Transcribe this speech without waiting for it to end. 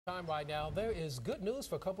Time right now, there is good news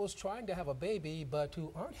for couples trying to have a baby but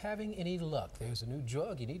who aren't having any luck. There's a new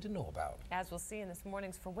drug you need to know about. As we'll see in this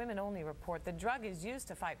morning's For Women Only report, the drug is used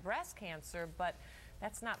to fight breast cancer, but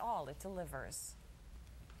that's not all it delivers.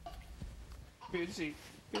 Busy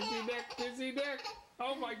neck.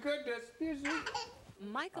 Oh my goodness, busy.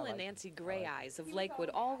 Michael and Nancy Gray Eyes of Lakewood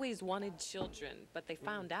always wanted children, but they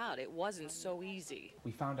found out it wasn't so easy.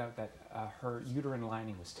 We found out that her uterine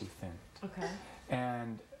lining was too thin. Okay.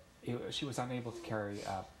 And she was unable to carry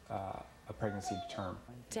a pregnancy to term.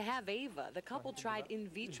 To have Ava, the couple tried in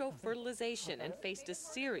vitro fertilization and faced a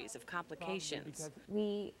series of complications.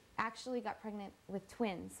 We actually got pregnant with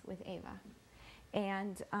twins with Ava,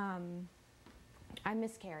 and I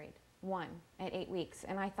miscarried one at 8 weeks,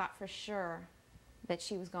 and I thought for sure that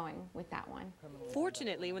she was going with that one.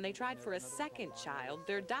 Fortunately, when they tried for a second child,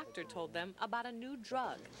 their doctor told them about a new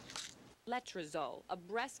drug, Letrozole, a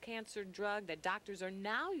breast cancer drug that doctors are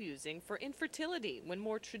now using for infertility when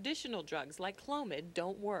more traditional drugs like Clomid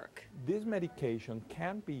don't work. This medication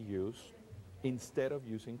can be used instead of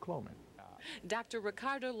using Clomid. Dr.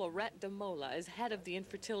 Ricardo Loret de Mola is head of the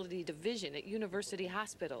infertility division at university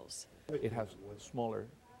hospitals. It has smaller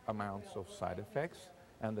amounts of side effects,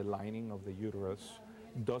 and the lining of the uterus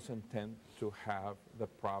doesn't tend to have the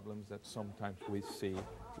problems that sometimes we see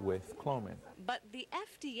with Clomid. But the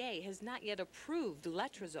FDA has not yet approved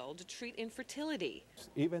Letrozole to treat infertility.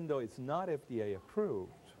 Even though it's not FDA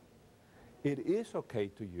approved, it is okay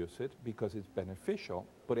to use it because it's beneficial,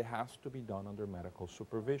 but it has to be done under medical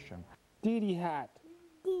supervision. Dee hat.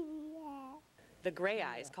 The Gray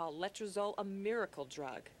Eyes call Letrozole a miracle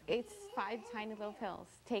drug. It's 5 tiny little pills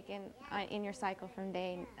taken in your cycle from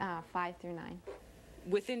day 5 through 9.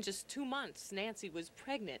 Within just 2 months, Nancy was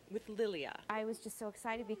pregnant with Lilia. I was just so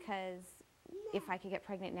excited because if I could get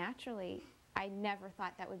pregnant naturally, I never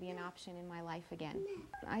thought that would be an option in my life again.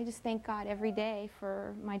 I just thank God every day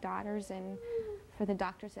for my daughters and for the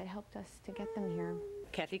doctors that helped us to get them here.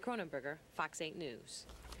 Kathy Cronenberger, Fox 8 News.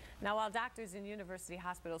 Now, while doctors in university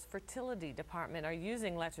hospitals' fertility department are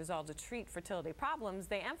using Letrozole to treat fertility problems,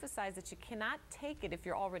 they emphasize that you cannot take it if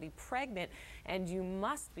you're already pregnant, and you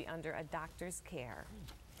must be under a doctor's care.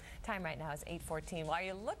 Time right now is 8:14. While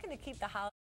you're looking to keep the holiday